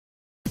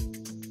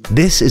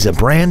This is a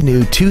brand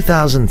new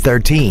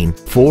 2013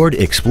 Ford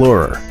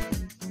Explorer.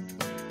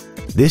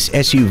 This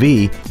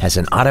SUV has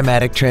an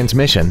automatic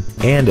transmission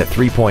and a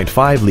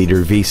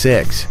 3.5-liter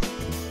V6.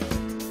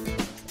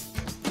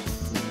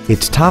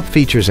 Its top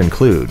features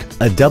include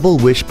a double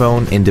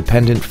wishbone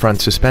independent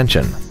front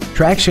suspension,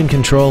 traction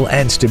control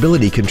and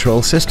stability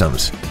control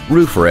systems,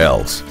 roof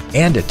rails,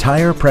 and a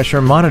tire pressure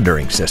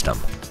monitoring system.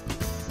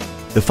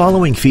 The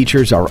following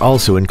features are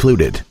also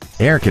included: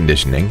 air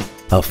conditioning,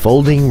 a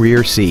folding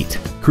rear seat,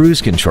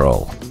 cruise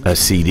control, a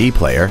CD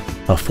player,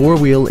 a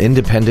four-wheel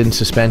independent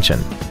suspension,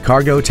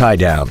 cargo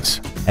tie-downs,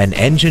 an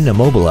engine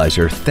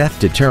immobilizer theft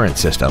deterrent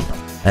system,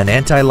 an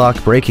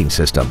anti-lock braking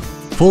system,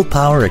 full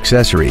power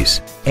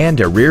accessories,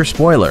 and a rear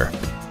spoiler.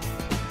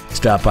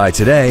 Stop by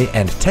today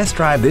and test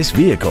drive this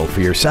vehicle for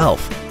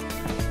yourself.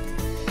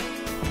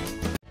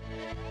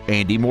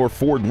 Andy Mohr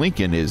Ford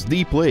Lincoln is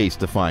the place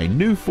to find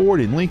new Ford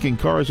and Lincoln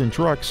cars and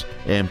trucks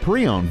and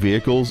pre-owned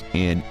vehicles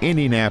in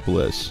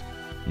Indianapolis.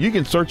 You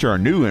can search our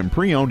new and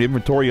pre-owned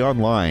inventory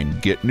online,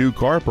 get new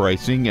car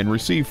pricing, and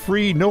receive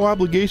free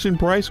no-obligation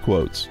price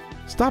quotes.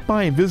 Stop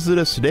by and visit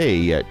us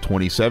today at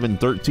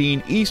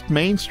 2713 East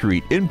Main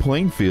Street in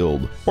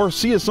Plainfield, or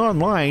see us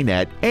online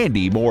at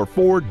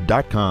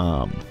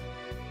andymohrford.com.